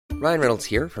Ryan Reynolds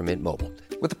here from Mint Mobile.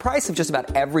 With the price of just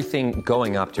about everything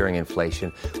going up during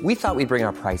inflation, we thought we'd bring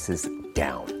our prices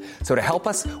down. So to help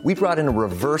us, we brought in a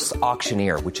reverse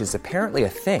auctioneer, which is apparently a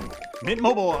thing. Mint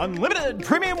Mobile Unlimited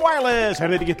Premium Wireless. How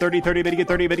to get 30, 30, bit to get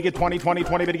 30, bit to get 20, 20,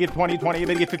 20, bit to get 20, 20,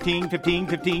 bit to get 15, 15,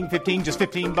 15, 15, just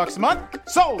 $15 a month?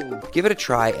 Sold! Give it a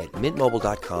try at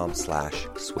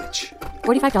mintmobile.com/switch.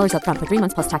 $45 up front for 3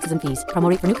 months plus taxes and fees. Promo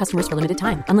rate for new customers for limited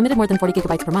time. Unlimited more than 40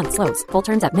 gigabytes per month. Slows full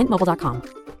terms at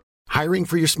mintmobile.com. Hiring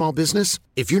for your small business?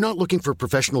 If you're not looking for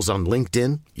professionals on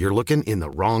LinkedIn, you're looking in the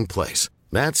wrong place.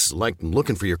 That's like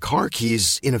looking for your car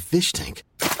keys in a fish tank.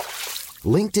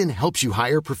 LinkedIn helps you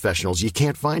hire professionals you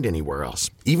can't find anywhere else,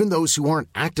 even those who aren't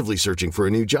actively searching for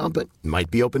a new job but might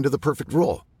be open to the perfect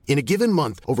role. In a given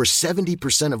month, over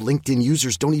 70% of LinkedIn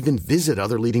users don't even visit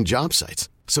other leading job sites.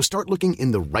 So start looking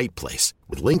in the right place.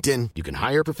 With LinkedIn, you can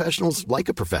hire professionals like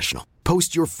a professional.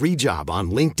 Post your free job on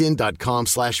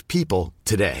linkedin.com/people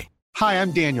today. Hi,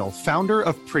 I'm Daniel, founder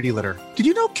of Pretty Litter. Did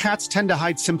you know cats tend to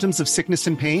hide symptoms of sickness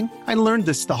and pain? I learned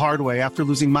this the hard way after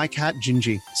losing my cat,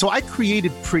 Gingy. So I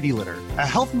created Pretty Litter, a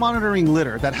health monitoring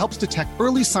litter that helps detect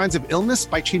early signs of illness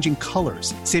by changing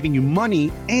colors, saving you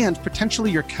money and potentially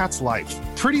your cat's life.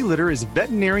 Pretty Litter is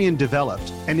veterinarian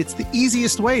developed, and it's the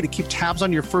easiest way to keep tabs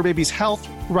on your fur baby's health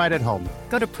right at home.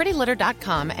 Go to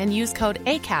prettylitter.com and use code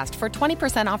ACAST for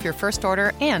 20% off your first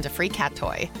order and a free cat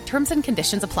toy. Terms and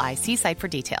conditions apply. See site for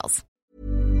details.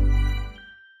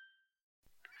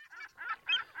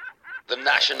 The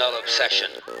National Obsession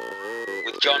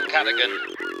with John Cadigan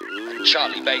and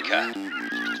Charlie Baker.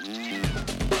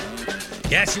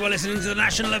 Yes, you are listening to the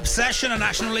National Obsession, a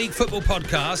National League football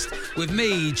podcast with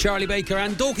me, Charlie Baker,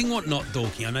 and Dorking what not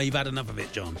Dorking. I know you've had enough of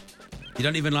it, John. You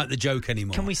don't even like the joke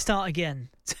anymore. Can we start again?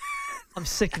 I'm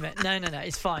sick of it. No,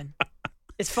 it's fine.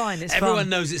 It's fine. It's Everyone fun.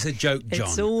 knows it's a joke, John.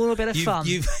 It's all a bit of fun.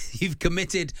 You've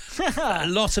committed a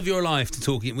lot of your life to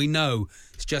talking. We know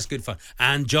it's just good fun.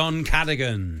 And John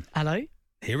Cadigan. Hello.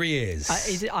 Here he is.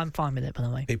 I'm fine with it, by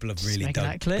the way. People have really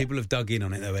dug in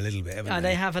on it though a little bit, haven't they?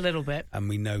 They have a little bit. And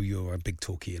we know you're a big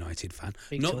Torquay United fan.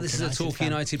 This is a Torquay fan.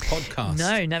 United podcast.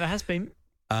 No, never has been.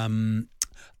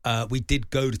 We did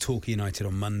go to Torquay United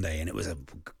on Monday, and it was no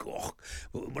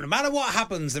matter what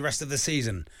happens the rest of the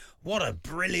season, what a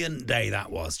brilliant day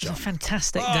that was, John. It was a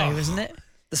fantastic day, wasn't it?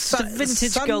 The sun was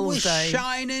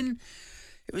shining.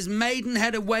 It was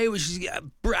Maidenhead away, which is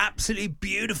absolutely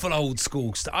beautiful old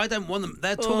school stuff. I don't want them.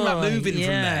 They're talking about moving from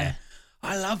there.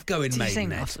 I love going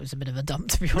Maidenhead. I thought it was a bit of a dump,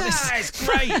 to be honest. Nah, it's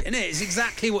great, isn't it? It's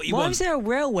exactly what you want. Why was there a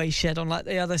railway shed on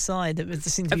the other side that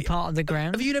seemed to be part of the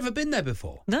ground? Have you never been there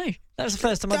before? No, that was the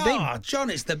first time I've been. Oh,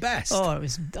 John, it's the best. I thought it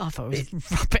was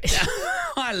rubbish.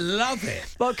 I love it.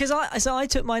 Well, because I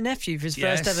took my nephew for his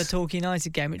first ever Torquay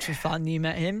United game, which was fun. You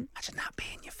met him. Imagine that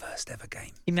being your first ever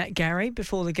game. He met Gary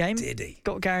before the game. Did he?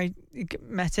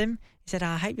 Met him. He said,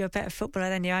 I hope you're a better footballer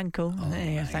than your uncle. Oh,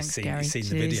 yeah, thanks, Gary. You've seen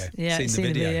the video. Yeah, seen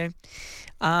the video.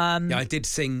 I did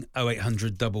sing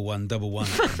 0800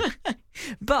 1111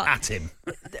 but at him.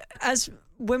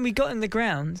 When we got in the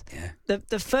ground,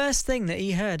 the first thing that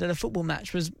he heard at a football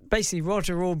match was basically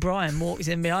Roger O'Brien walks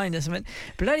in behind us and went,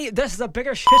 bloody, this is a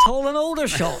bigger shithole than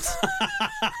Aldershot.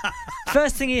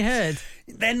 First thing he heard.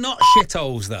 They're not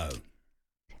shitholes, though.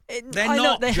 They're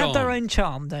not. They John. have their own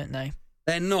charm, don't they?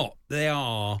 They're not. They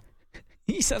are.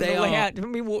 He said on the way out,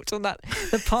 when we walked on the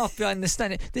path behind the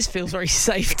stand, this feels very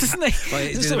safe, doesn't it? Well,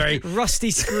 it's There's very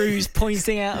rusty screws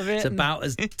pointing out of it. It's about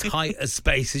as tight a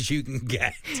space as you can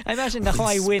get. I imagine the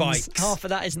high winds, spikes. half of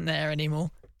that isn't there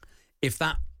anymore. If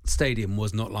that stadium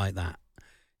was not like that,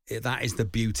 that is the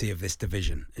beauty of this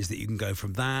division, is that you can go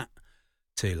from that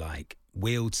to like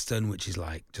Wealdstone, which is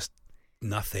like just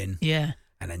nothing. Yeah.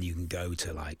 And then you can go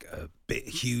to like a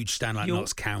huge stand like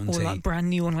Notts County. Or like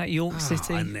brand new one like York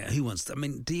City. And who wants to,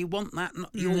 do you want that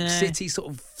York City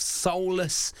sort of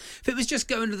soulless? If it was just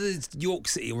going to the York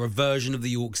City or a version of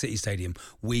the York City Stadium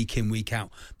week in, week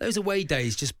out, those away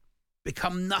days just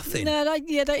become nothing. No,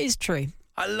 that is true.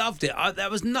 I loved it. There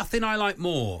was nothing I liked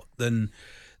more than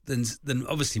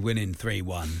obviously winning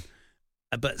 3-1.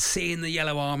 But seeing the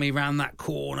Yellow Army round that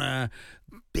corner,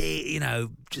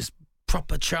 just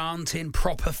proper chanting,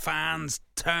 proper fans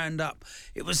turned up.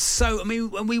 It was so.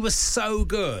 And we were so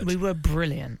good. We were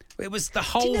brilliant. It was the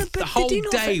whole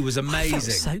day was amazing. I felt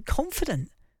so confident.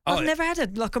 I've never had a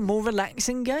more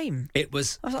relaxing game. It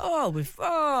was. I was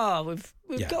like,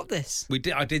 we've got this. We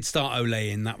did. I did start Ole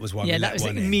in. That was one. Yeah, that was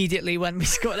immediately when we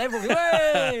scored. Everyone, Ole,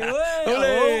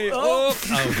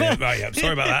 right, yeah.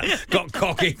 Sorry about that. Got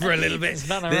cocky for a little bit. This is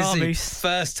the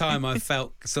first time I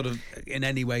felt sort of in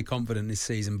any way confident this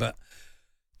season, but.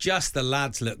 Just the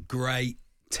lads look great.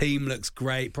 Team looks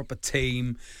great. Proper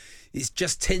team. it's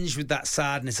just tinged with that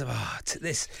sadness of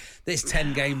this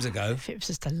 10 games ago. If it was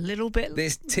just a little bit.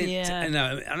 I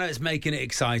know it's making it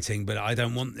exciting, but I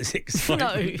don't want this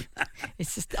excitement. No,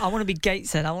 it's just I want to be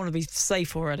Gateshead. I want to be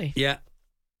safe already. Yeah,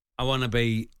 I want to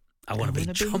be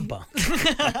Chomper.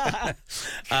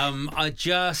 I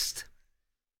just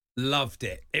loved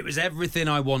it. It was everything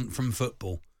I want from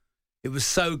football. It was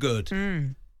so good.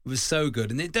 It was so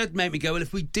good. And it did make me go, well,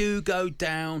 if we do go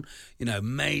down,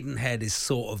 Maidenhead is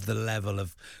sort of the level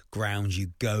of ground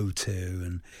you go to.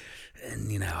 And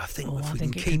I think if we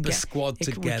can keep a squad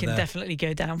together. We can definitely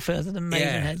go down further than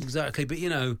Maidenhead. Yeah, exactly. But,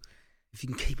 if you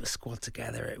can keep a squad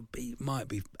together, it might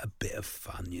be a bit of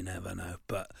fun. You never know.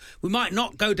 But we might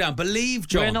not go down. Believe,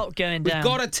 John. We're not going down. We've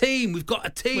got a team.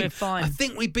 We're fine. I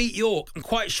think we beat York. I'm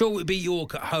quite sure we beat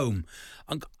York at home.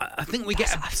 I think we get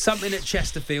something at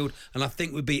Chesterfield, and I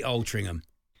think we beat Altrincham.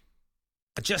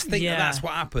 I just think that's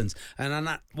what happens.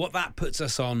 And what that puts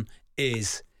us on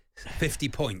is 50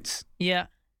 points. Yeah.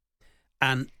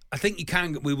 And I think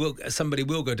somebody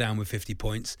will go down with 50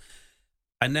 points.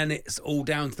 And then it's all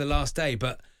down to the last day,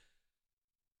 but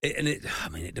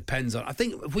it depends on. I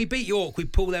think if we beat York, we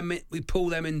pull them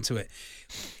into it.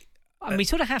 And we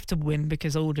sort of have to win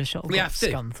because Aldershot got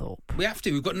Scunthorpe. We have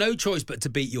to. We've got no choice but to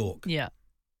beat York. Yeah.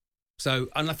 So,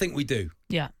 and I think we do.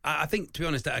 Yeah. I think, to be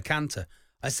honest, at a canter.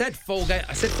 I said 4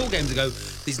 games ago.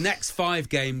 These next 5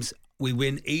 games we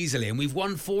win easily, and we've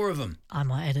won 4 of them. I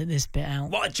might edit this bit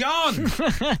out. What, John?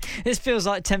 This feels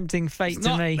like tempting fate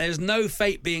to me. There's no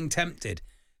fate being tempted.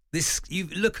 You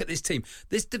look at this team.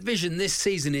 This division this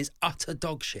season is utter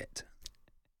dog shit.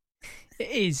 It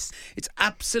is. It's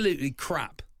absolutely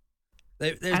crap.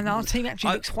 And our team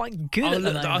actually looks quite good at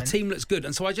the moment. Our team looks good.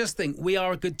 And so I just think we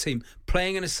are a good team,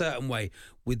 playing in a certain way.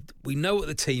 We know what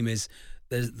the team is.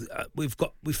 We've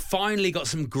finally got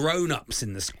some grown-ups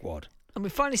in the squad. And we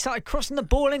finally started crossing the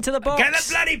ball into the box. Get the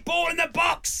bloody ball in the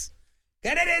box!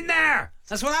 Get it in there!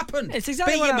 That's what happened. It's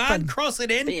exactly what happened. Man, cross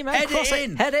it in, Beat your man, head cross it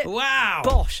in. Head it. Wow.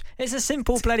 Bosh. It's a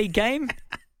simple bloody game.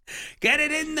 Get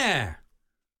it in there.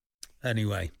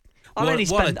 Anyway. I'll only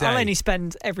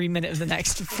spend every minute of the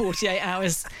next 48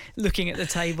 hours looking at the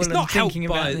table and thinking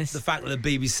about this. It's not helped by the fact that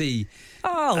the BBC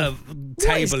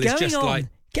table is just like...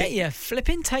 Get your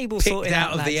flipping table sorted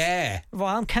out of the air.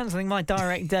 Right, I'm cancelling my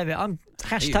direct debit. I'm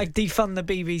 #defund the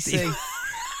BBC.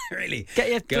 Really? Get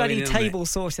your bloody table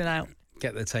sorted out.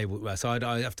 Get the table. So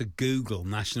I have to Google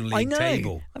National League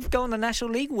table. I've gone on the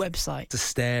National League website. To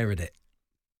stare at it.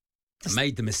 I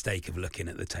made the mistake of looking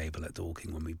at the table at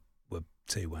Dorking when we were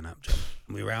 2-1 up, John.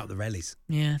 And we were out the rallies.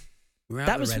 Yeah.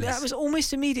 That was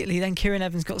almost immediately. Then Kieran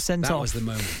Evans got sent off. That was the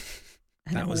moment.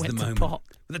 That was the moment. Pot.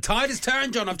 But the tide has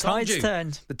turned, John. I've told you.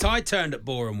 The tide turned at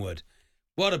Boreham Wood.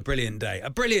 What a brilliant day. A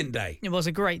brilliant day. It was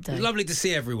a great day. It was lovely to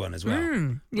see everyone as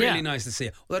well. Really nice to see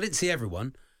it. Well, I didn't see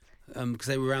everyone because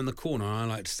they were around the corner. I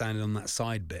liked standing on that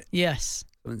side bit. Yes.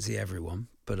 I didn't see everyone,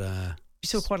 but... you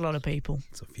saw quite a lot of people.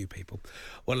 Saw a few people.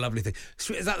 What a lovely thing.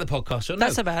 Is that the podcast, John?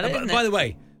 That's about it, By the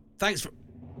way, thanks for...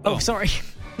 Oh, sorry.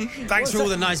 Thanks for all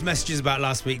the nice messages about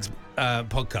last week's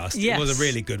podcast. Yes. It was a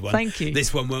really good one. Thank you.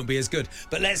 This one won't be as good.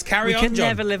 But let's carry on, John. We can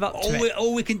never live up to it.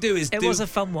 All we can do is It was a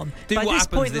fun one. By this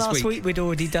point last week, we'd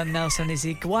already done Nelson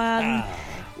Iziguan.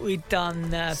 We'd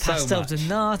done Pastel de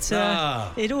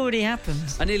Nata. It already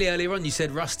happened. I nearly earlier on you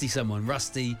said Rusty someone.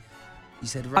 Rusty... You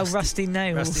said Rusty. Oh, Rusty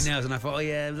Nails. Rusty Nails, and I thought,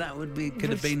 that could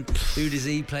have been. Who does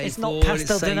he play it's for? It's not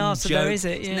Pastel de Nata, though, is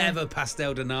it? Yeah. It's never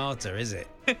Pastel de Nata, is it?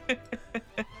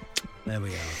 There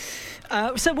we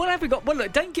are. So what have we got? Well,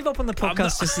 look, don't give up on the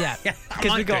podcast just yet. I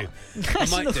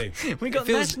might do. We got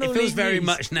it feels very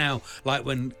much now like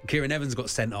when Kieran Evans got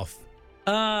sent off.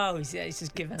 Oh, he's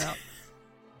just given up.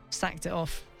 Sacked it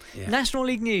off. Yeah. National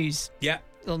League news. Yeah.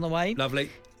 On the way. Lovely.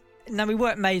 Now, we were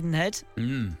at Maidenhead.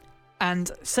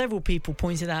 And several people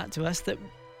pointed out to us that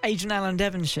Agent Alan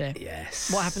Devonshire.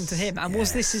 Yes. What happened to him? And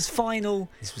was this his final,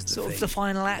 the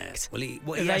final act of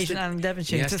Agent Alan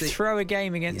Devonshire to throw a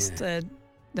game against the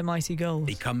mighty Goals?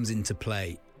 He comes into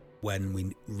play when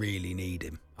we really need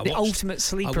him. Ultimate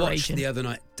sleeper agent. I watched agent. the other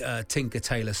night Tinker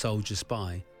Tailor Soldier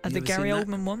Spy. The Gary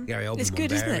Oldman one? Gary Oldman it's good,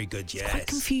 one. isn't it? Very good, yes. It's quite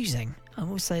confusing, I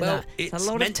will say that. It's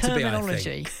a lot of terminology. To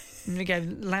be, I think. And we go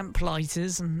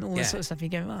lamplighters and all this sort of stuff. You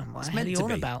go, what the hell are you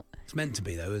on about? It's meant to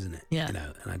be, though, isn't it? Yeah.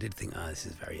 And I did think, this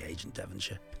is very Agent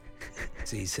Devonshire.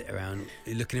 So you sit around,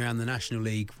 you're looking around the National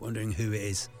League, wondering who it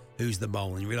is, who's the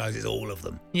mole, and you realise it's all of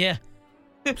them. Yeah.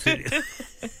 We'll do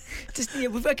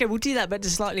that, but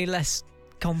just slightly less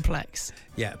complex.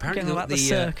 Yeah, apparently the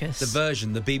circus. The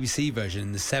BBC version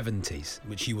in the 70s,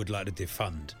 which you would like to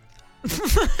defund.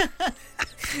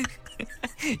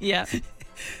 Yeah.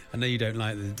 I know you don't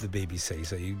like the BBC,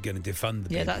 so you're going to defund the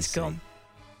BBC. Yeah, that's gone.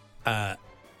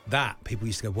 That people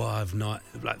used to go, well, I've not,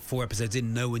 like 4 episodes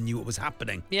in, no one knew what was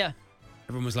happening. Yeah.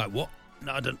 Everyone was like, what?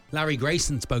 No, I don't. Larry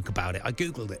Grayson spoke about it. I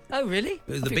Googled it. Oh, really?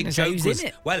 The big joke was,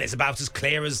 well, it's about as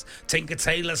clear as Tinker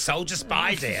Tailor's Soldier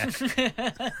Spy, dear.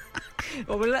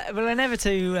 Well, we'll endeavour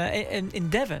to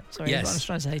endeavour. Sorry, yes. what I was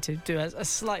trying to say, to do a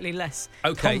slightly less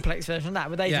complex version of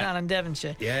that with Adrian Allen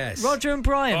Devonshire. Yes. Roger and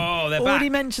Brian. Oh, they're already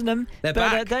back. Mentioned them. They're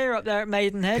but back. They are up there at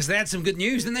Maidenhead. Because they had some good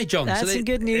news, didn't they, John? They had some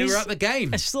good news. They were up the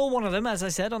game. I saw one of them, as I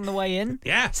said, on the way in.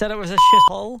 Yeah. Said it was a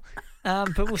shithole.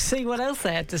 But we'll see what else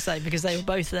they had to say because they were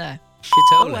both there. Shithole.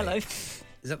 Oh, hello. Is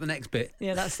that the next bit?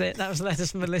 Yeah, that's it. That was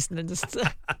letters from a listener just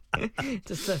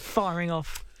firing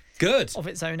off. Good. Of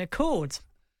its own accord.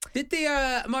 Did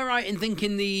am I right in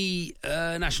thinking the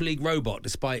National League robot,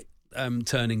 despite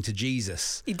turning to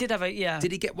Jesus, he did have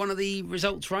Did he get one of the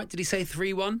results right? Did he say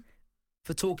 3-1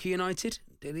 for Torquay United?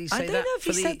 Did he say that? I don't know if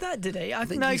he said that, did he? I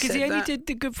think no, because he only that. did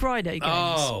the Good Friday games.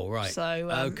 Oh, right. So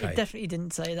okay. he definitely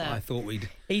didn't say that. I thought we'd...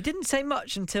 He didn't say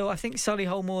much until I think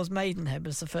Solihull Moors Maidenhead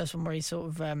was the first one where he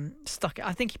sort of stuck it.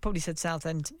 I think he probably said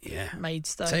Southend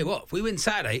Maidstone. Tell you what, if we win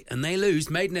Saturday and they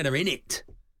lose, Maidenhead are in it.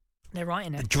 They're right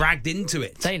in it. They're dragged into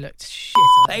it. They looked shit.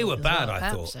 They were bad, I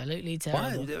thought. Absolutely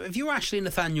terrible. Why? If you're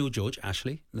Nathaniel George.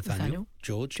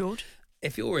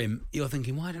 If you're him, you're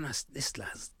thinking, why don't this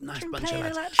lad's nice bunch of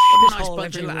lads? Nice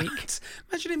bunch of lads.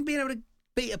 Imagine him being able to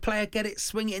beat a player, get it,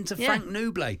 swing it into Frank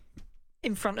Nouble.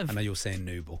 In front of... I know you're saying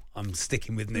Nouble. I'm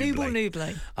sticking with Nouble.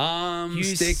 Nouble. I'm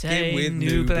sticking with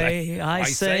Nouble. I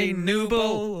say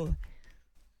Nouble.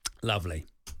 Lovely.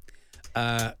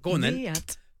 Go on then.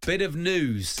 Bit of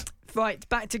news. Right,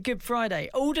 back to Good Friday.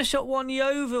 Aldershot won,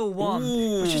 Yeovil won,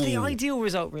 which was the ideal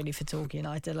result, really, for Torquay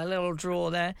United. A little draw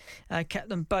there, kept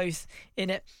them both in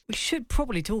it. We should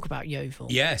probably talk about Yeovil.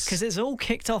 Yes. Because it's all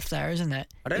kicked off there, isn't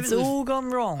it? It's all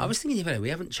gone wrong. I was thinking about it. We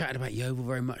haven't chatted about Yeovil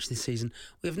very much this season.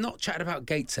 We have not chatted about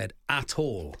Gateshead at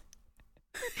all.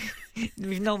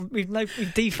 We've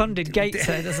defunded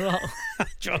Gateshead as well.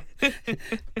 John.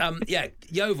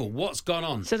 Yeovil, what's gone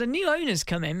on? So the new owners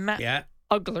come in, Matt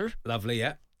Ugler. Lovely,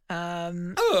 yeah.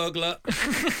 Ugler.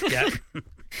 Yeah.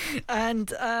 And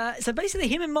so basically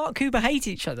him and Mark Cooper hate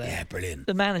each other. Yeah, brilliant.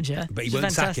 The manager. But he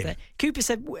won't sack him. Cooper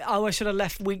said, I should have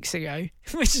left weeks ago,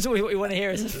 which is what we want to hear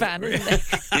as a fan, isn't it?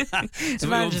 So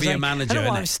we won't be a manager, I don't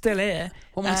know why I'm still here.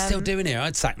 What am I still doing here?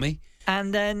 I'd sack me.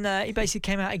 And then he basically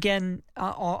came out again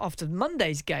after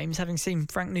Monday's games, having seen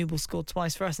Frank Nouble score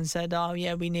twice for us, and said, oh,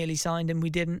 yeah, we nearly signed him. We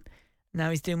didn't. Now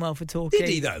he's doing well for Torquay. Did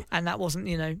he, though? And that wasn't,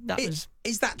 was...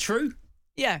 Is that true?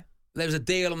 Yeah. There was a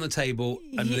deal on the table.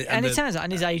 And it turns out,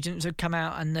 and his agents had come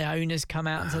out and the owners come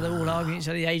out, and so they're all arguing.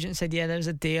 So the agent said, yeah, there was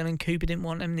a deal, and Cooper didn't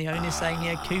want him. The owner's saying,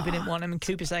 yeah, Cooper didn't want him, and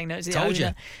Cooper saying, no, it's the owner. You.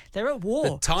 They're at war.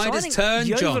 The tide has turned,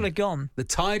 John. Yeovil are gone. The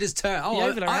tide has turned. Oh,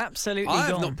 Yeovil are absolutely gone. I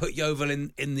have not put Yeovil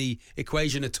in the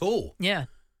equation at all. Yeah.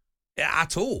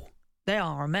 At all. They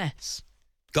are a mess.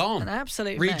 Gone. An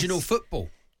absolute Regional mess. Football.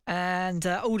 And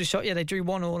Aldershot, they drew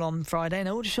 1-1 on Friday, and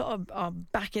Aldershot are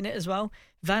back in it as well.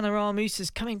 Vanaramus is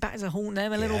coming back to haunt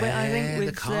them a little bit, I think.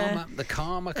 With the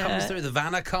karma comes through. The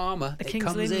Vanna karma. The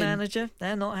Kings Lynn manager,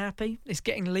 they're not happy. It's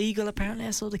getting legal, apparently. I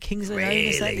saw the Kings Lynn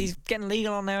owner said he's getting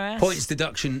legal on their ass. Points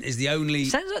deduction is the only...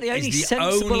 Sounds like the only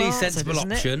sensible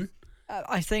option.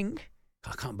 I think.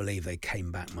 I can't believe they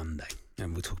came back Monday.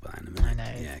 And we'll talk about that in a minute. I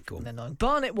know. Yeah, go on.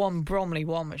 Barnet won, Bromley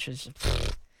won, which is...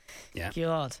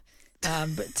 God.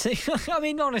 But I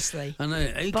mean, honestly, I know.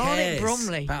 Who Barnet cares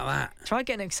Bromley about that? Try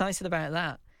getting excited about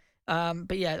that.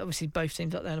 But yeah, obviously both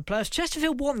teams up there in the playoffs.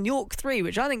 Chesterfield won, York 3,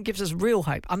 which I think gives us real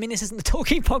hope. I mean, this isn't the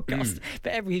Torquay podcast,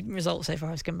 but every result so far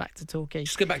has come back to Torquay.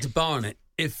 Just go back to Barnet.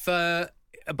 If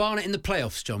Barnet in the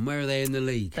playoffs, John, where are they in the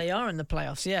league? They are in the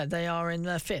playoffs. Yeah, they are in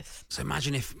 5th. So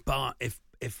imagine if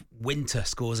Winter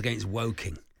scores against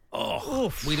Woking. Oh,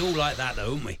 oof. We'd all like that, though,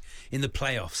 wouldn't we? In the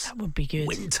playoffs. That would be good.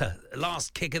 Winter,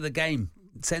 last kick of the game,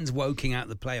 sends Woking out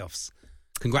the playoffs.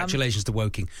 Congratulations to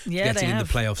Woking for getting in the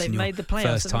playoffs. They've made the playoffs,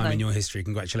 first time in your history.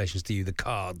 Congratulations to you, the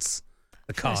Cardinals.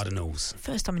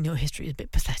 First time in your history is a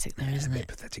bit pathetic, though, isn't it? A bit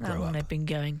pathetic. Grow up. They've been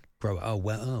going. Grow up.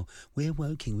 We're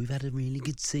Woking. We've had a really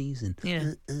good season.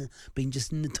 Yeah. Been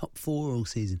just in the top 4 all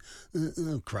season.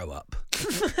 Grow up.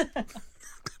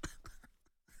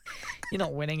 You're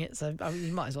not winning it, so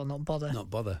you might as well not bother.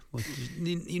 Well,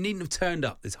 you needn't have turned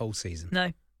up this whole season.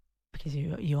 No, because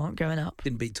you aren't going up.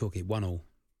 Didn't beat Torquay. 1-1,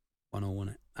 wasn't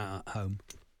it? At home.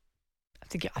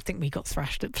 I think we got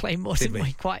thrashed at Plainmoor, didn't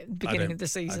we? Quite at the beginning of the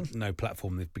season. No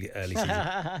platform the early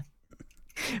season.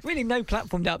 Really no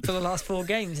platform up to the last 4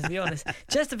 games, to be honest.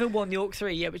 Chesterfield won York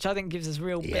 3, which I think gives us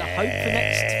real bit of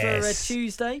hope for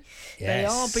Tuesday. Yes. They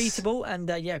are beatable,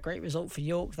 and great result for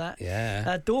York, that.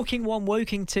 Yeah. Dorking won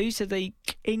Woking 2, so the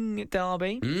King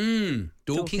derby.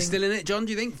 Dorking still in it, John,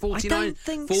 do you think? 49, I don't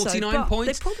think 49 so,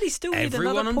 points? They probably still need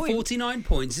Everyone another on point. 49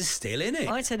 points is still in it.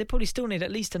 I'd say they probably still need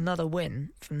at least another win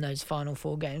from those final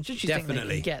 4 games, which you think they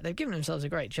can get. They've given themselves a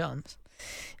great chance.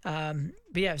 But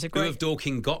yeah, it was a great... Who have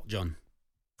Dorking got, John?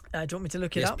 Do you want me to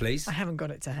look it up? Yes, please. I haven't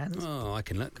got it to hand. Oh, I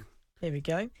can look. Here we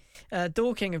go.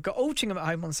 Dorking have got Altrincham at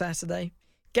home on Saturday,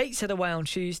 Gateshead away on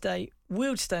Tuesday,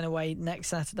 Wealdstone away next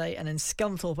Saturday, and then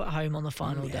Scunthorpe at home on the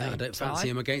final day. I don't fancy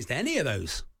him against any of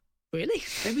those. Really?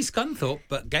 Maybe Scunthorpe,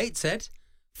 but Gateshead.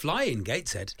 Flying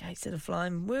Gateshead. Gateshead are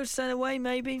flying. Wealdstone away,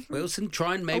 maybe. Wilson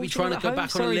trying to go home.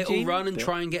 back on a little run and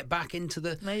try and get back into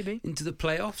the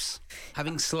playoffs,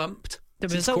 having slumped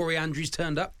since Corey Andrews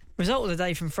turned up. Result of the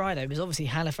day from Friday was obviously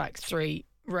Halifax 3,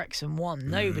 Wrexham 1.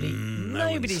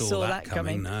 Nobody saw that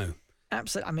coming. No.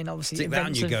 Absolutely. I mean, obviously, stick that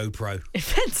on your GoPro.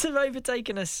 Events have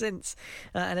overtaken us since,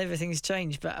 and everything's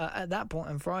changed. But at that point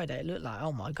on Friday, it looked like,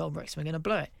 oh my God, Wrexham are going to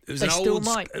blow it. It was an old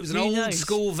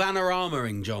school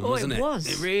Vanarama-ing, John, wasn't it? It was.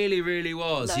 It really, really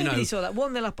was. Nobody saw that.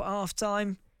 1-0 up at half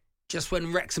time. Just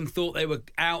when Wrexham thought they were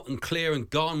out and clear and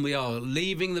gone, we are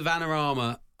leaving the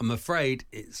Vanarama. I'm afraid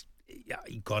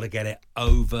you've got to get it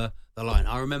over the line.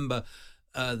 I remember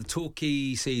the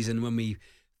Torquay season when we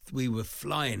were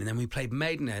flying, and then we played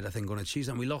Maidenhead, I think, on a Tuesday,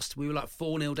 and we lost. We were like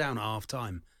 4-0 down at half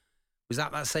time. Was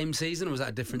that same season, or was that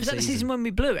a different season? Was that the season when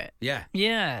we blew it? Yeah.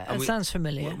 Yeah, that sounds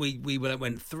familiar. We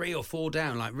went 3 or 4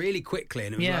 down, like really quickly,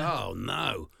 and it was like, oh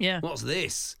no, what's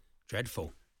this?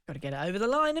 Dreadful. Got to get it over the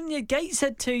line. And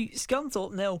Gateshead 2,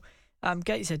 Scunthorpe 0.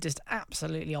 Gateshead just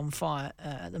absolutely on fire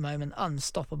at the moment,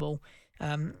 unstoppable.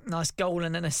 Nice goal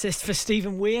and an assist for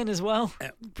Stephen Wean as well.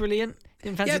 Brilliant.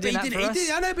 Didn't fancy doing that for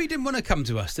us. I know, but he didn't want to come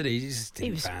to us, did he? He just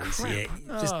didn't fancy it.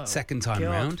 Just second time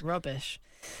round. Rubbish.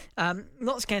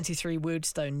 Notts County 3,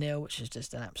 Wealdstone 0, which is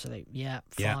just an absolute,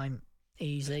 fine,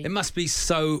 easy. It must be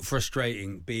so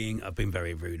frustrating I've been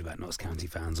very rude about Notts County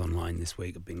fans online this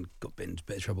week. I've been in a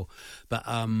bit of trouble. But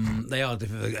they are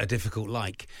a difficult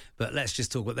like. But let's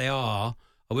just talk what they are.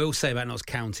 I will say about Notts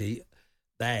County,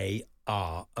 they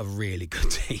are a really good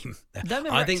team.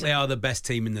 I think they are the best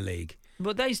team in the league.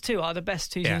 But those two are the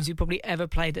best two teams who probably ever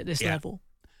played at this level.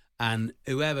 And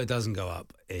whoever doesn't go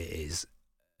up is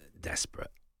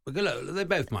desperate. Look, they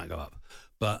both might go up.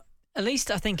 But at least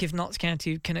I think if Notts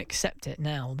County can accept it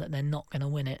now that they're not going to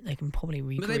win it, they can probably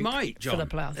regroup. But they might, John. For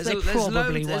the playoffs. There's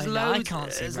I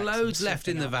can't see there's loads left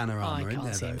in the Vanarama. I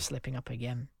can't see them slipping up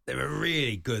again. They were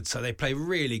really good, so they play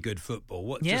really good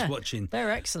football. Just watching, they're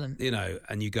excellent.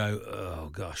 And you go, oh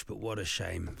gosh, but what a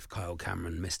shame if Kyle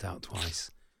Cameron missed out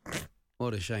twice.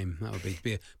 What a shame. That would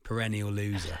be a perennial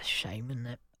loser. That's a shame, isn't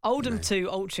it? Oldham 2,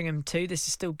 Altrincham 2. This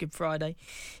is still Good Friday,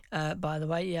 by the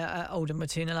way. Oldham were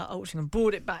 2-0 up. Altrincham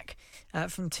brought it back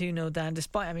from 2-0 down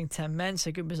despite having 10 men,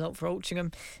 so good result for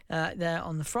Altrincham there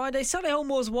on the Friday. Solihull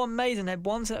Moors 1, Maidenhead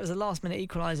 1, so that was a last-minute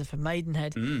equaliser for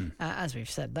Maidenhead. As we've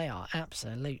said, they are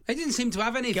absolute They didn't seem to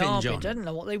have anything, garbage. John. I don't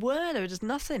know what they were. They were just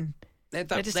nothing. They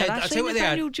just had had Ashley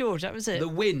Nathaniel George, that was it. The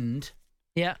wind,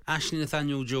 Ashley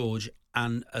Nathaniel George,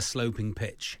 and a sloping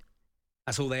pitch.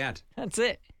 That's all they had. That's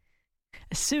it.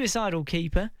 A suicidal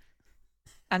keeper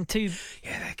and two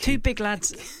big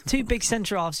lads, 2 big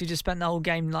centre halves who just spent the whole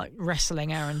game like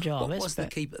wrestling Aaron Jarvis. What was the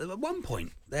keeper? At one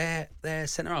point, their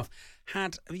centre half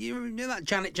had. You know that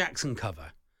Janet Jackson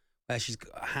cover where she's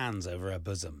got her hands over her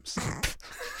bosoms.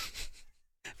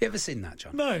 Have you ever seen that,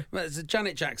 John? No. Well, it's a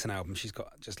Janet Jackson album. She's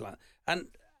got just like and.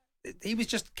 He was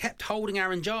just kept holding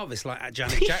Aaron Jarvis like at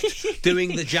Janet Jackson,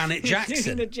 doing the Janet Jackson.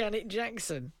 Doing the Janet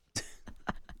Jackson.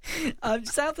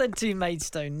 Southend 2,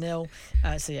 Maidstone 0.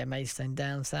 Maidstone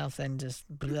down. Southend just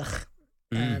blech.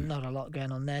 Not a lot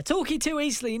going on there. Torquay 2,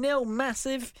 Eastleigh 0.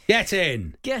 Massive. Get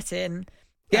in.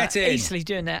 Eastleigh's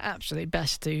doing their absolute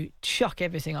best to chuck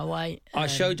everything away. I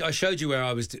showed you where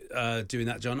I was doing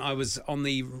that, John. I was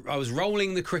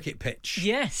rolling the cricket pitch.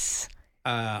 Yes.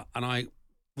 And I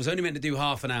was only meant to do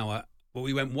half an hour, but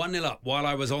we went 1-0 up while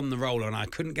I was on the roller, and I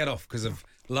couldn't get off because of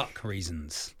luck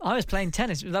reasons. I was playing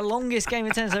tennis. It was the longest game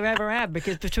of tennis I've ever had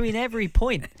because between every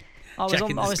point, I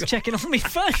was checking on my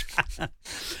phone.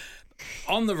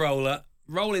 On the roller,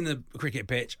 rolling the cricket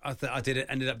pitch,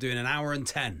 ended up doing 1 hour and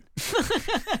 10.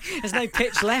 There's no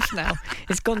pitch left now.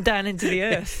 It's gone down into the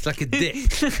earth. It's like a dip.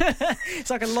 It's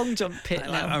like a long jump pit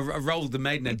now. I rolled the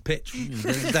Maidenhead pitch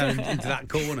down into that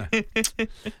corner.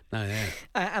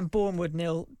 And Bournemouth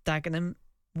 0, Dagenham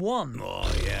 1.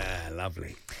 Oh, yeah,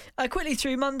 lovely. Quickly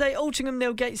through Monday, Altrincham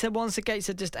 0, Gateshead 1. So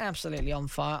Gateshead just absolutely on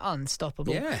fire,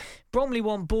 unstoppable. Yeah. Bromley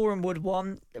 1, Borehamwood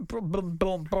 1.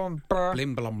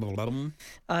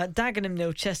 Dagenham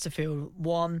 0, Chesterfield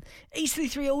 1. Eastleigh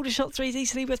 3, Aldershot 3.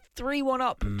 Eastleigh were 3-1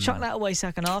 up. Chuck that away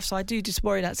second half. So I do just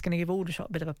worry that's going to give Aldershot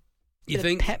a bit of a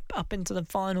pep up into the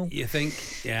final. You think?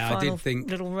 Yeah, final I did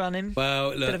think. Little run in. Well,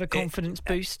 look, bit of a confidence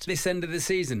boost. This end of the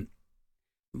season.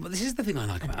 Well, this is the thing I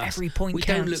like about us. Every point we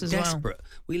counts don't look as desperate.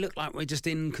 We look like we're just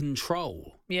in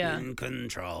control. Yeah. In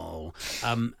control.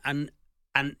 And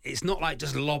it's not like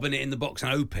just lobbing it in the box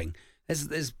and hoping.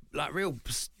 There's like real...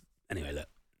 Anyway, look.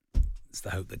 It's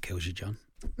the hope that kills you, John.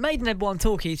 Maidenhead 1,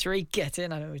 Torquay 3. Get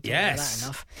in. I don't know if we've talked about that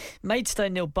enough.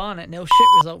 Maidstone 0, Barnet 0. Shit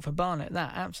result for Barnet.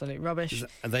 That absolute rubbish.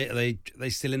 Are they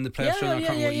still in the playoffs?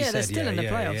 Yeah. They're still in the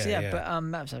playoffs. Yeah. But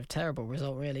that was a terrible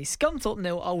result, really. Scunthorpe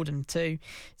 0, Oldham 2.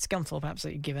 Scunthorpe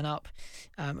absolutely given up,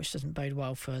 which doesn't bode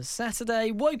well for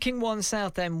Saturday. Woking 1,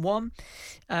 Southend 1.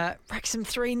 Wrexham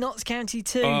 3, Notts County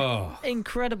 2. Oh,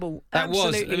 incredible. That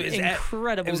absolutely was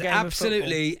incredible. It was game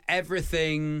absolutely of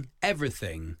football.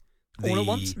 everything. All at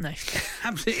once? No.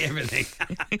 Absolutely everything.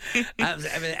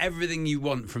 Everything you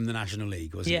want from the National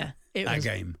League, wasn't it? Yeah, it that was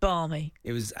game. Balmy.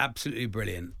 It was absolutely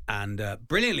brilliant and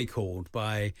brilliantly called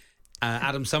by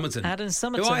Adam Summerton.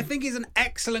 Who I think is an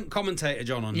excellent commentator,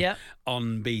 John,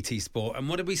 on BT Sport. And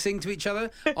what did we sing to each other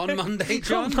on Monday,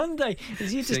 John? On Monday,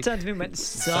 as you just turned to me and went,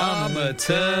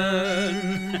 Summerton,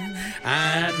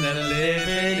 and the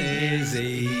living is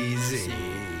easy.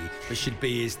 Which should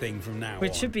be his thing from now on.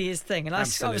 Which should be his thing. And I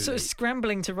was sort of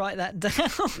scrambling to write that down.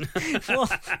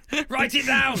 Write it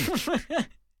down!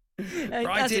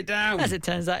 Write it down. As it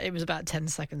turns out, it was about 10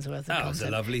 seconds worth of content. That was a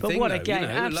lovely but thing, what though, a game.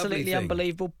 lovely Absolutely thing.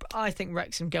 unbelievable. I think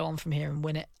Wrexham go on from here and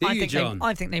win it. John?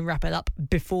 I think they wrap it up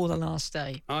before the last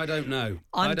day. I don't know.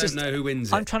 I don't know who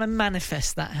wins it. I'm trying to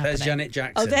manifest that happening. There's Janet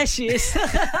Jackson. Oh, there she is.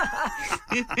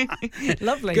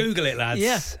 Lovely. Google it, lads.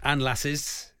 Yeah. And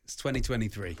lasses. It's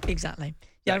 2023. Exactly.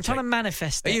 Yeah, I'm trying to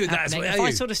manifest it happening. If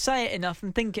I sort of say it enough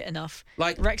and think it enough,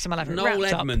 like Wrexham will have it Noel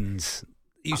wrapped up. Edmonds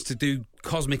used to do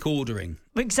cosmic ordering.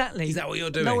 Exactly. Is that what you're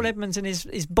doing? Noel Edmonds in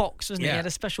his box, wasn't he? He had a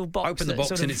special box. Open the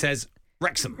box and it says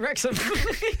Wrexham.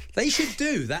 They should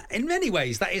do that. In many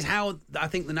ways, that is how I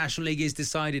think the National League is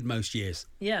decided most years.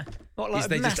 Yeah. What, like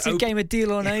they a just massive game of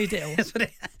deal or no deal?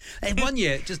 In 1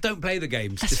 year, just don't play the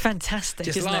games. That's fantastic,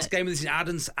 Just isn't last it? game of this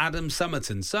Adam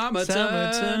Summerton.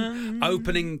 Summerton.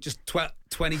 Opening just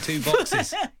 22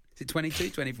 boxes. Is it 22?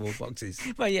 24 boxes.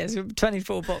 Well, yes,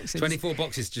 24 boxes. 24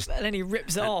 boxes just... And then he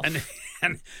rips it off.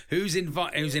 And who's in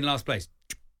last place?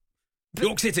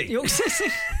 York City. York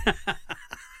City.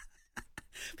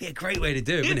 Be a great way to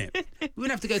do it, wouldn't it? We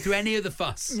wouldn't have to go through any of the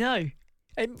fuss. No.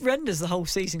 It renders the whole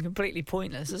season completely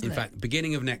pointless, doesn't it? In fact,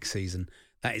 beginning of next season,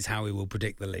 that is how we will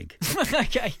predict the league.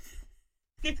 Okay.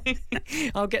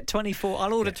 I'll get 24.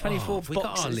 I'll order 24 boxes. We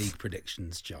got our league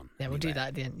predictions, John. Yeah, we'll do that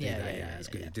at the end. Yeah, it's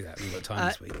good to do that. We've got time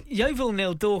this week. Yeovil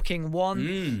 0, Dorking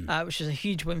 1, which was a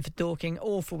huge win for Dorking.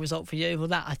 Awful result for Yeovil.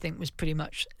 That, I think, was pretty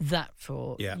much that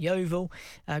for Yeovil.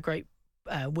 Great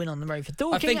win on the road for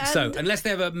Dorking. I think so, unless they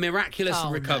have a miraculous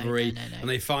recovery no. and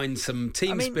they find some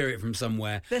team spirit from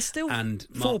somewhere. They're still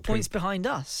 4 points behind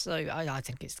us, so I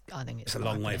think it's a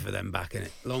long way for them back, isn't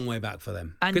it? Long way back for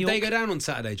them. And Could they go down on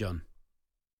Saturday, John?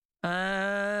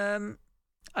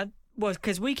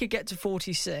 Because we could get to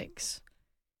 46,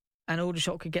 and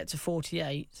Aldershot could get to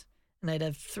 48, and they'd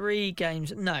have 3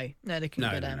 games. No, they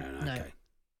couldn't go down. No. Okay.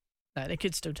 No, they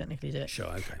could still technically do it. Sure,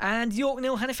 okay. And York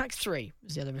 0, Halifax 3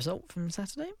 was the other result from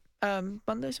Saturday.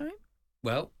 Monday, sorry.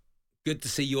 Well, good to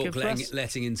see York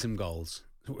letting in some goals.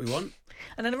 That's what we want.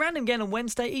 And then a random game on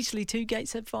Wednesday, Eastleigh 2,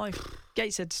 Gateshead 5.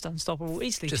 Gateshead just unstoppable.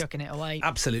 Eastleigh just chucking it away.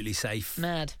 Absolutely safe.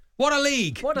 Mad. What a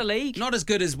league. What a league. Not as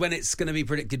good as when it's going to be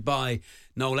predicted by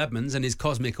Noel Edmonds and his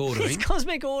cosmic ordering. His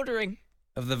cosmic ordering.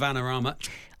 Of the Vanarama.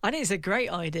 I think it's a great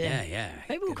idea. Yeah.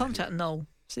 Maybe we'll contact Noel,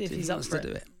 see if he's up for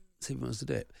it. See if he wants to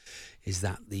do it. Is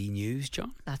that the news,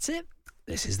 John? That's it.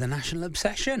 This is the National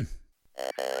Obsession.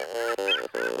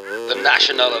 The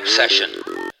National Obsession.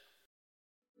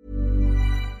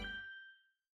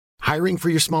 Hiring for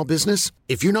your small business?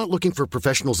 If you're not looking for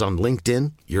professionals on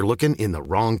LinkedIn, you're looking in the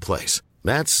wrong place.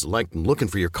 That's like looking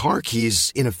for your car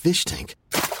keys in a fish tank.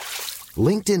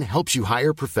 LinkedIn helps you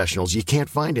hire professionals you can't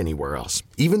find anywhere else,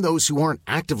 even those who aren't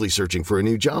actively searching for a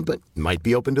new job but might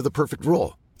be open to the perfect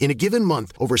role. In a given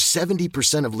month, over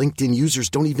 70% of LinkedIn users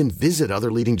don't even visit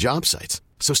other leading job sites.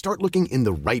 So start looking in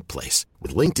the right place.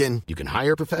 With LinkedIn, you can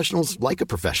hire professionals like a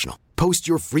professional. Post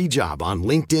your free job on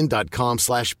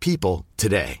linkedin.com/people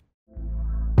today.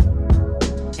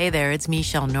 Hey there, it's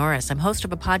Michelle Norris. I'm host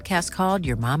of a podcast called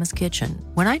Your Mama's Kitchen.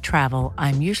 When I travel,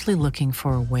 I'm usually looking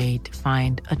for a way to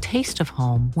find a taste of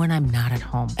home when I'm not at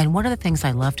home. And one of the things I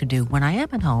love to do when I am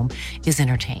at home is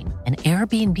entertain. And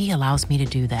Airbnb allows me to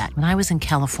do that. When I was in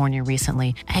California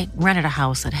recently, I rented a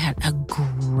house that had a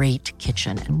great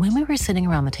kitchen. And when we were sitting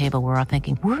around the table, we were all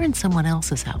thinking, we're in someone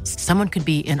else's house. Someone could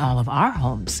be in all of our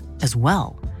homes as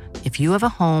well. If you have a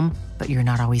home, but you're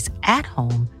not always at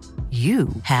home, you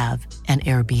have an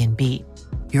Airbnb.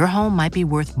 Your home might be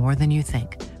worth more than you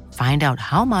think. Find out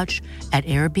how much at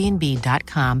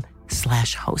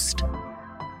airbnb.com/host.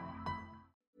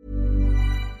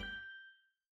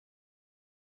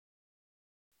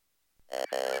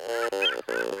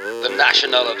 The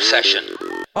National Obsession.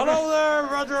 Hello there,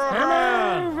 Roger O'Brien.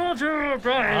 Hello, Roger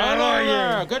O'Brien. Hello How are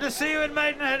there. you? Good to see you in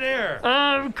Maidenhead here.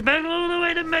 Back all the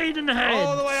way to Maidenhead.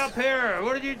 All the way up here.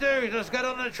 What did you do? Just get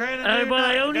on the train and Well,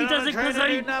 I only does it because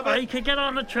I I could get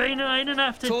on the train and I didn't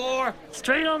have to. Tour.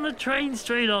 Straight on the train,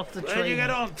 straight off the train. When you get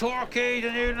on Torquay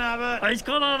and you didn't have it. I just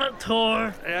got on at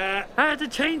Tor. Yeah. I had to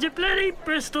change at bloody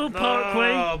Bristol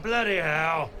Parkway. Oh, bloody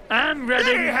hell. And Reading.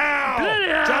 Bloody hell. Bloody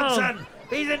hell. Johnson.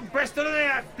 He's in Bristol, isn't he?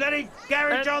 Bloody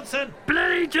Gary Johnson.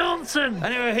 Bloody Johnson.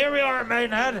 Anyway, here we are at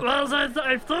Maidenhead. Well,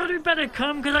 I thought we'd better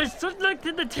come because I just looked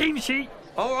at the team sheet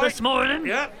this morning.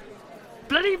 Yep.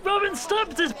 Bloody Robin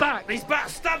Stubbs is back. He's back.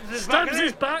 Stubbs is Stubbs back.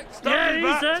 is back. Stubbs Yeah, is he's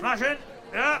back. in. Smashing.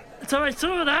 Yeah. So I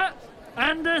saw that.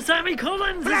 And Sammy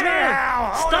Collins Bloody as well.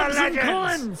 hell. All Stubbs the and legends.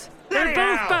 Collins. Bloody They're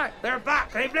both hell. back. They're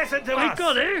back. They've listened to I us.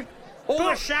 got it. All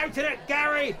the shouting at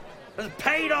Gary has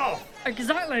paid off.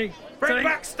 Exactly. Bring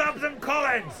back Stubbs and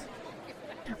Collins.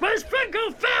 Where's Franco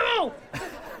Farrell?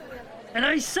 And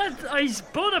I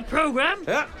bought a programme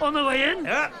on the way in.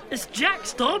 Yeah. It's Jack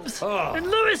Stubbs and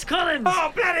Lewis Collins.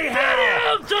 Oh, bloody hell. Bloody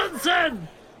hell, Johnson.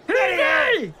 Who's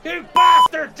he? You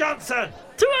bastard, Johnson.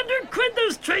 200 quid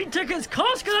those train tickets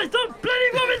cost because I thought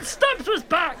bloody Robin Stubbs was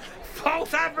back.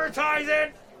 False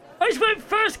advertising. I just went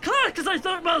first class because I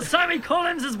thought, well, Sammy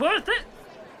Collins is worth it.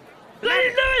 Bloody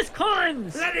Lewis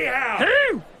Collins. Bloody hell.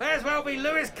 Who? May as well be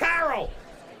Lewis Carroll.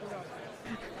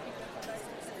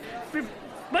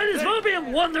 Might as well be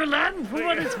in Wonderland for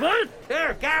what it's worth.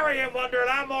 There, Gary in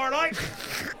Wonderland, more like.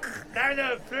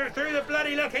 Through the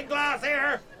bloody looking glass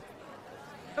here.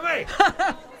 Come here.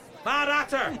 Mad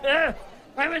Hatter. Yeah,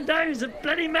 I went down as a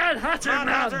bloody Mad Hatter, Mad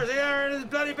man. Hatter's here in his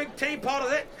bloody big teapot,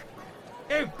 is it?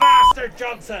 You bastard,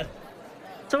 Johnson.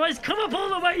 So I come up all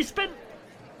the way, spent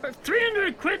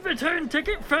 300 quid return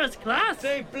ticket first class.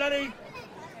 The bloody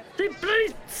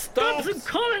Stubbs and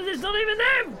Collins, it's not even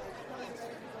them.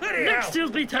 Next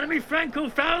you'll be telling me Franco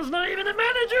Farrell's not even the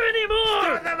manager anymore.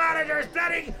 Stop the manager's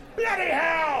bloody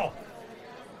hell.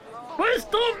 Where's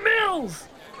Don Mills?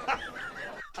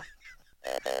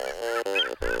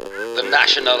 The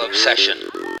National Obsession.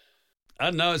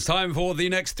 And now it's time for the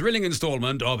next thrilling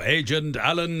instalment of Agent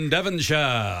Alan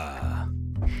Devonshire.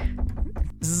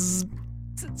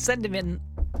 Send him in,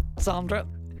 Sandra.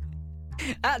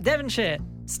 Devonshire,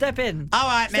 step in. All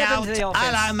right, me Step old. into the office.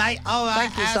 Hello, mate. All right,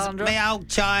 Thank you, how's Sandra. me old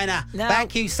China? Now-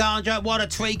 Thank you, Sandra. What a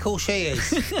treacle she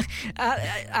is.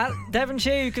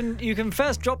 Devonshire, you can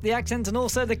first drop the accent and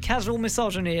also the casual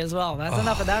misogyny as well. That's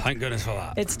enough of that. Thank goodness for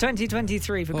that. It's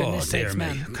 2023, for goodness dear sakes, me.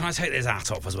 man. Can I take this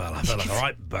hat off as well? I feel like a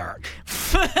right Burke.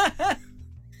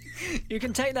 You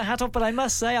can take the hat off, but I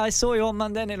must say, I saw you on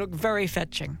Monday and it looked very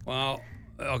fetching. Well,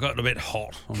 I got a bit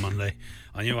hot on Monday.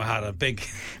 I knew I had a big...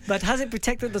 But has it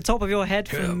protected the top of your head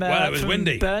from well, it was from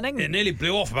windy. burning? It nearly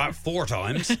blew off about 4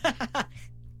 times.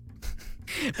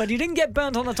 But you didn't get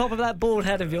burnt on the top of that bald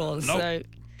head of yours. Nope. So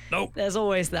Nope. there's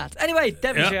always that. Anyway,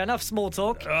 Devonshire, Yeah. enough small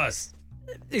talk. Yes.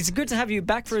 It's good to have you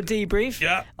back for a debrief.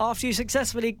 Yeah. After you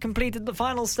successfully completed the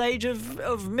final stage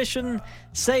of Mission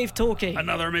Save Torquay.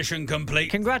 Another mission complete.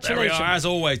 Congratulations. There we are, as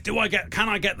always. Can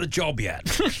I get the job yet?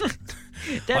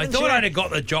 I Devonshire, thought I'd have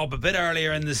got the job a bit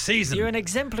earlier in the season. You're an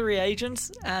exemplary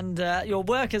agent, and your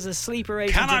work as a sleeper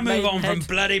agent. Can I at move on from Maidenhead-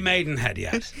 bloody Maidenhead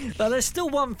yet? Well, there's still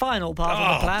one final part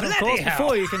of the plan, of bloody course, hell.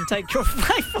 before you can take your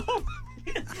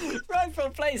rightful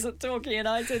place at Torquay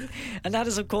United, and that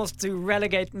is, of course, to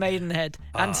relegate Maidenhead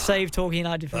and save Torquay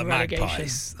United from The relegation.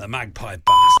 Magpies. The magpie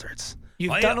bastards.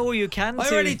 You've done all you can I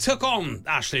to... already took on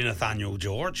Ashley Nathaniel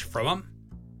George from him.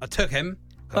 I took him.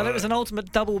 Well, it was an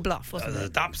ultimate double bluff, It wasn't was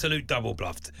it? an absolute double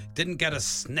bluff. Didn't get a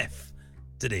sniff,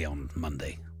 did he, on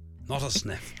Monday? Not a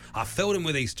sniff. I filled him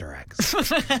with Easter eggs.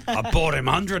 I bought him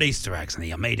 100 Easter eggs and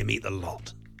I made him eat the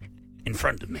lot in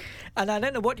front of me. And I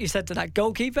don't know what you said to that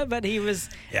goalkeeper, but he was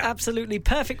absolutely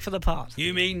perfect for the part.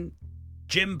 You mean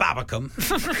Jim Babacom?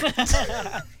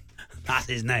 That's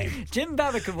his name. Jim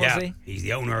Babbacombe, was he? He's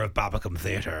the owner of Babbacombe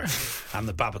Theatre and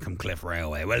the Babbacombe Cliff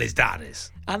Railway. Well, his dad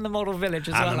is. And the Model Village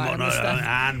as well, I understand.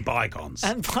 And bygones.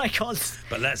 And bygones.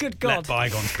 But let's Good God. let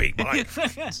bygones be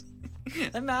bygones.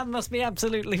 The man must be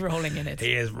absolutely rolling in it.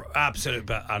 He is absolute,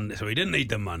 so he didn't need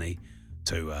the money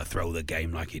to throw the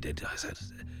game like he did. I said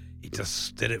he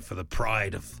just did it for the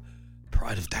pride of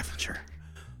Devonshire.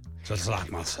 Just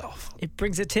like myself. It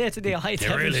brings a tear to the eye, It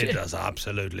really does. I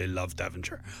absolutely love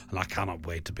Devonshire, and I cannot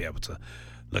wait to be able to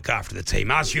look after the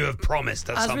team, as you have promised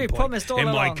at some point in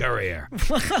my career.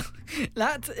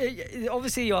 That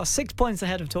obviously you are 6 points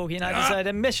ahead of Torquay United, so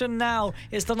the mission now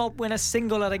is to not win a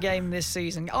single at a game this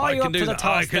season. Are you up to the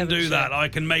task? I can do that. I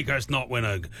can make us not win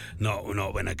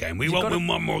a game. We won't win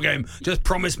one more game. Just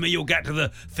promise me you'll get to the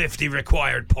 50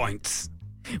 required points.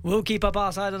 We'll keep up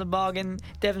our side of the bargain,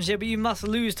 Devonshire, but you must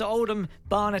lose to Oldham,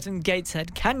 Barnet and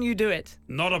Gateshead. Can you do it?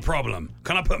 Not a problem.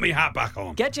 Can I put my hat back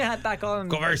on? Get your hat back on.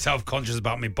 Got very self-conscious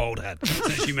about my bald head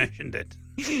since you mentioned it.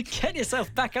 Get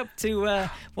yourself back up to,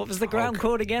 what was the ground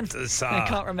called again? I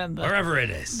can't remember. Wherever it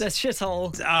is. The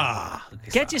shithole.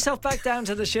 Get yourself back down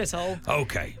to the shithole.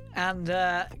 Okay. And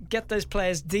get those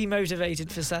players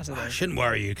demotivated for Saturday. I shouldn't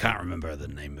worry, you can't remember the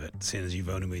name of it, seeing as you've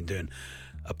only been doing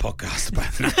a podcast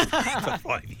about that for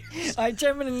 5 years. I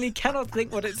genuinely cannot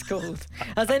think what it's called.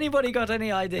 Has anybody got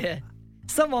any idea?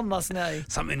 Someone must know.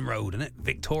 Something road, isn't it?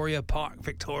 Victoria Park,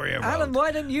 Victoria Road. Alan,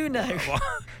 why don't you know? No?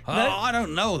 I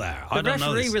don't know that. The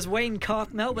referee was Wayne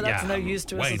Cartmel, but that's no use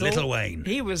to us at all. Little Wayne.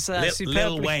 He was superbly...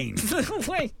 Lil Wayne. Little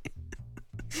Wayne.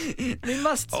 We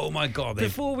must. Oh my God!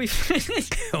 Before we finish,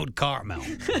 old Cartmel.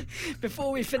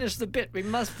 Before we finish the bit, we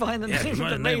must find the name of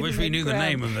the maiden. Wish we knew the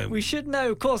name of it. We should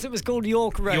know. Of course, it was called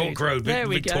York Road. York Road, there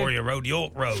we Victoria go. Road,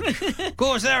 York Road. Of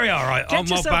course, there we are. Right, Get I'm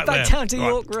yourself back down to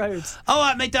York Road. All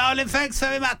right, my darling. Thanks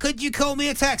very much. Could you call me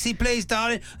a taxi, please,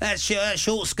 darling? That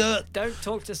short skirt. Don't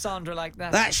talk to Sandra like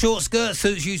that. That short skirt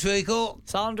suits you, sweetheart.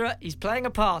 Sandra, he's playing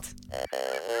a part.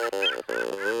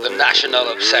 The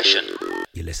National Obsession.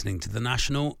 You're listening to The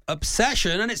National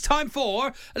Obsession, and it's time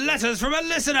for Letters from a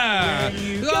Listener.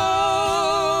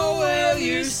 Will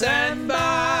you send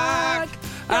back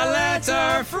a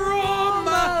letter from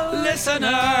a listener?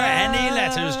 Any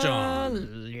letters,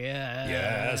 John?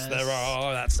 Yes, there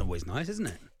are. That's always nice, isn't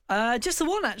it? Just the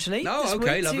one, actually. Oh,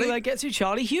 okay, lovely. To get to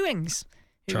Charlie Hewings.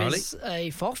 Who Charlie? is a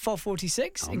FOF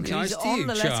 46, includes nice it to on you,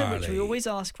 the letter, Charlie. which we always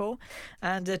ask for.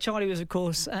 And Charlie was, of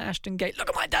course, at Ashton Gate. Look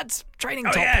at my dad's training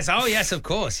top. Oh, yes, of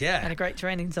course, yeah. And a great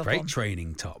training top Great on.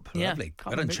 training top. Yeah, Lovely.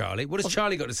 Well done, Charlie. What has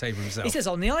Charlie got to say for himself? He says,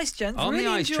 on the ice, gents, On really the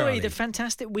ice, enjoyed Charlie. the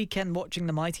fantastic weekend watching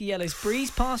the Mighty Yellows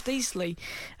breeze past Eastleigh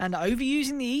and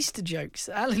overusing the Easter jokes.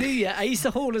 Hallelujah,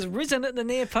 Asa Hall has risen at the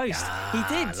near post. He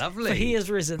did. Lovely. For he has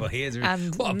risen. Well, he has risen.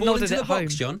 And What, a ball nodded into the at home.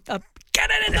 box, John? Get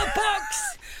it in the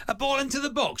box! A ball into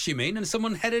the box, you mean? And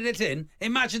someone headed it in?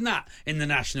 Imagine that in the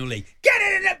National League. Get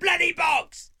it in the bloody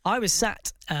box! I was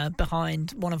sat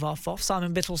behind one of our FOFs,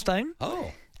 Simon Bittlestone.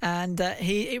 Oh. And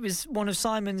it was one of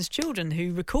Simon's children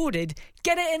who recorded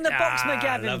 "Get It in the Box,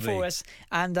 McGavin" lovely. for us,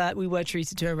 and we were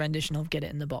treated to a rendition of "Get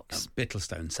It in the Box."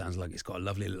 Bittlestone sounds like it's got a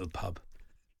lovely little pub.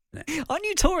 Aren't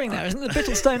you touring there? Isn't it the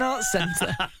Bittlestone Arts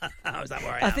Centre? Oh, is that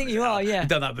where I am? I think you are, yeah. You've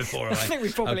done that before, I right? think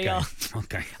we probably Okay. are.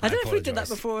 Okay. I don't know if we did that apologise.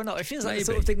 before or not. It feels like the Maybe.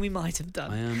 sort of thing we might have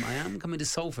done. I am coming to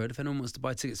Salford. If anyone wants to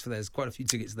buy tickets for there, there's quite a few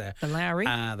tickets there. The Lowry.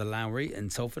 The Lowry in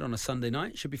Salford on a Sunday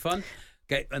night. Should be fun.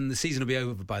 Okay, and the season will be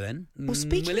over by then. Well,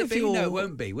 speaking will it of be? your... No, it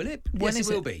won't be, will it? When yes, is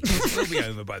it will it? be. Yes, it will be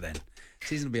over by then.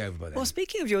 Season will be over by then. Well,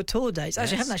 speaking of your tour dates,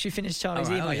 actually, I Yes. haven't actually finished Charlie's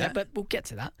All right, email oh, yeah. yet, but we'll get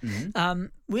to that. Mhm.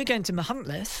 We're going to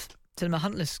Mahuntless, to the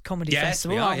Mahuntless Comedy Yes,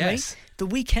 Festival, we are, aren't yes. we? The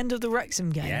weekend of the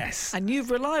Wrexham game. Yes. And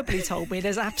you've reliably told me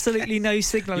there's absolutely no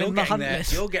signal in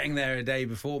Mahuntless. You're getting there a day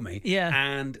before me. Yeah.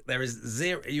 And there is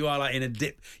zero. You are like in a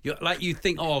dip. You're like you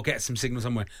think, oh, I'll get some signal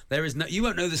somewhere. There is no. You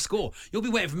won't know the score. You'll be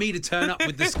waiting for me to turn up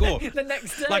with the score. The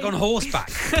next day. Like on horseback.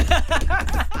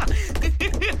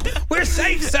 We're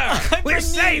safe, sir. We're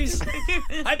safe.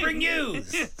 I bring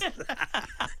news.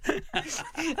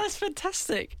 That's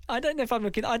fantastic. I don't know if I'm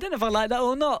looking. I don't know if I like that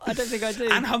or not. I don't think I do.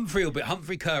 And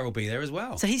Humphrey Kerr will be there as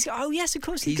well. So he's. Oh yes, of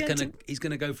course He's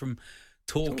gonna go from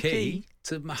Torquay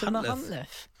to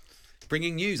Mahuntless.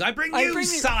 Bringing news. I bring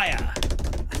news, sire.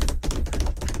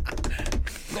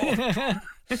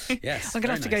 Yes, I'm going to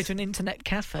very have to go nice. to an internet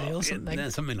cafe or something. Yeah,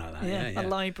 something like that. Yeah, A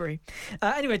library.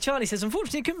 Anyway, Charlie says,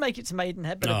 unfortunately, he couldn't make it to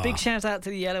Maidenhead, but a big shout out to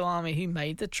the Yellow Army who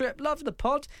made the trip. Love the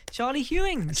pod. Charlie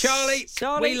Hewings. Charlie,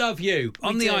 we love you.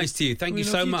 On the ice to you. Thank you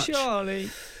so much. Charlie.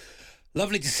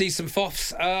 Lovely to see some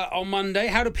FOFs on Monday.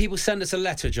 How do people send us a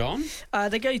letter, John?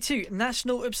 They go to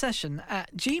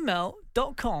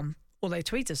nationalobsession@gmail.com or they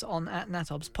tweet us on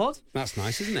 @natobspod. That's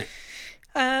nice, isn't it?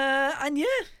 And yeah.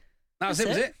 That was it,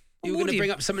 was it? You were going to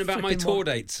bring up something about my tour want?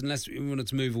 dates, unless you wanted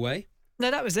to move away. No,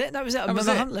 that was it. That was it. That was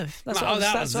Mother it. Huntliff. That's Oh, what,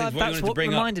 that that's was what, what you that's wanted to what bring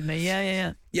up. reminded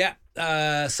me.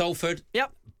 Yeah. Salford.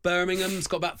 Yep. Birmingham's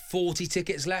got about 40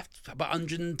 tickets left, about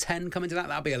 110 coming to that.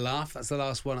 That'll be a laugh. That's the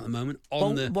last one at the moment.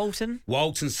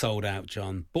 Walton's sold out,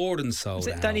 John. Borden's sold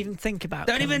out. Don't even think about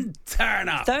it. Don't even turn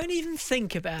up. Don't even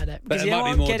think about it. But Because there you might be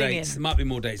aren't more getting dates. in. There might be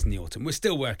more dates in the autumn. We're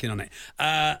still working on it.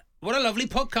 What a lovely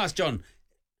podcast, John.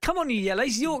 Come on, you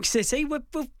Yellows. York City. We're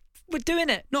doing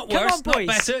it. Not Come worse, on, boys.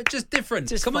 not better, just different.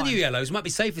 Just Come on, fine. you Yellows. Might be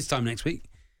safe this time next week.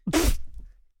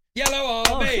 Yellow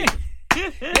Army.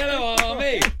 Yellow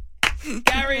Army.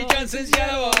 Gary Johnson's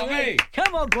Yellow Army.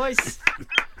 Come on, boys.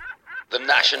 The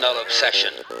National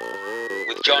Obsession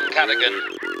with John Cadogan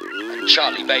and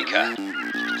Charlie Baker.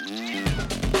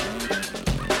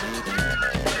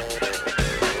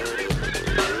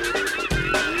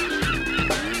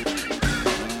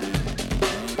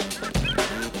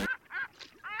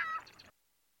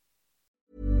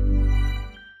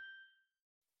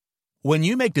 When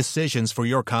you make decisions for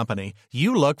your company,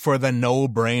 you look for the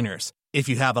no-brainers. If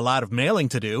you have a lot of mailing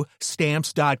to do,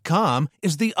 Stamps.com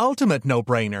is the ultimate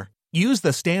no-brainer. Use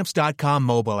the Stamps.com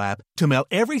mobile app to mail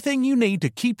everything you need to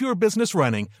keep your business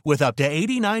running with up to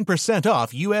 89%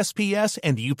 off USPS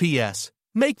and UPS.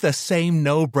 Make the same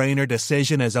no-brainer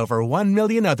decision as over 1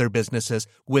 million other businesses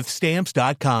with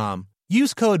Stamps.com.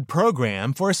 Use code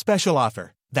PROGRAM for a special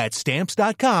offer. That's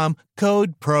Stamps.com,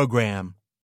 code PROGRAM.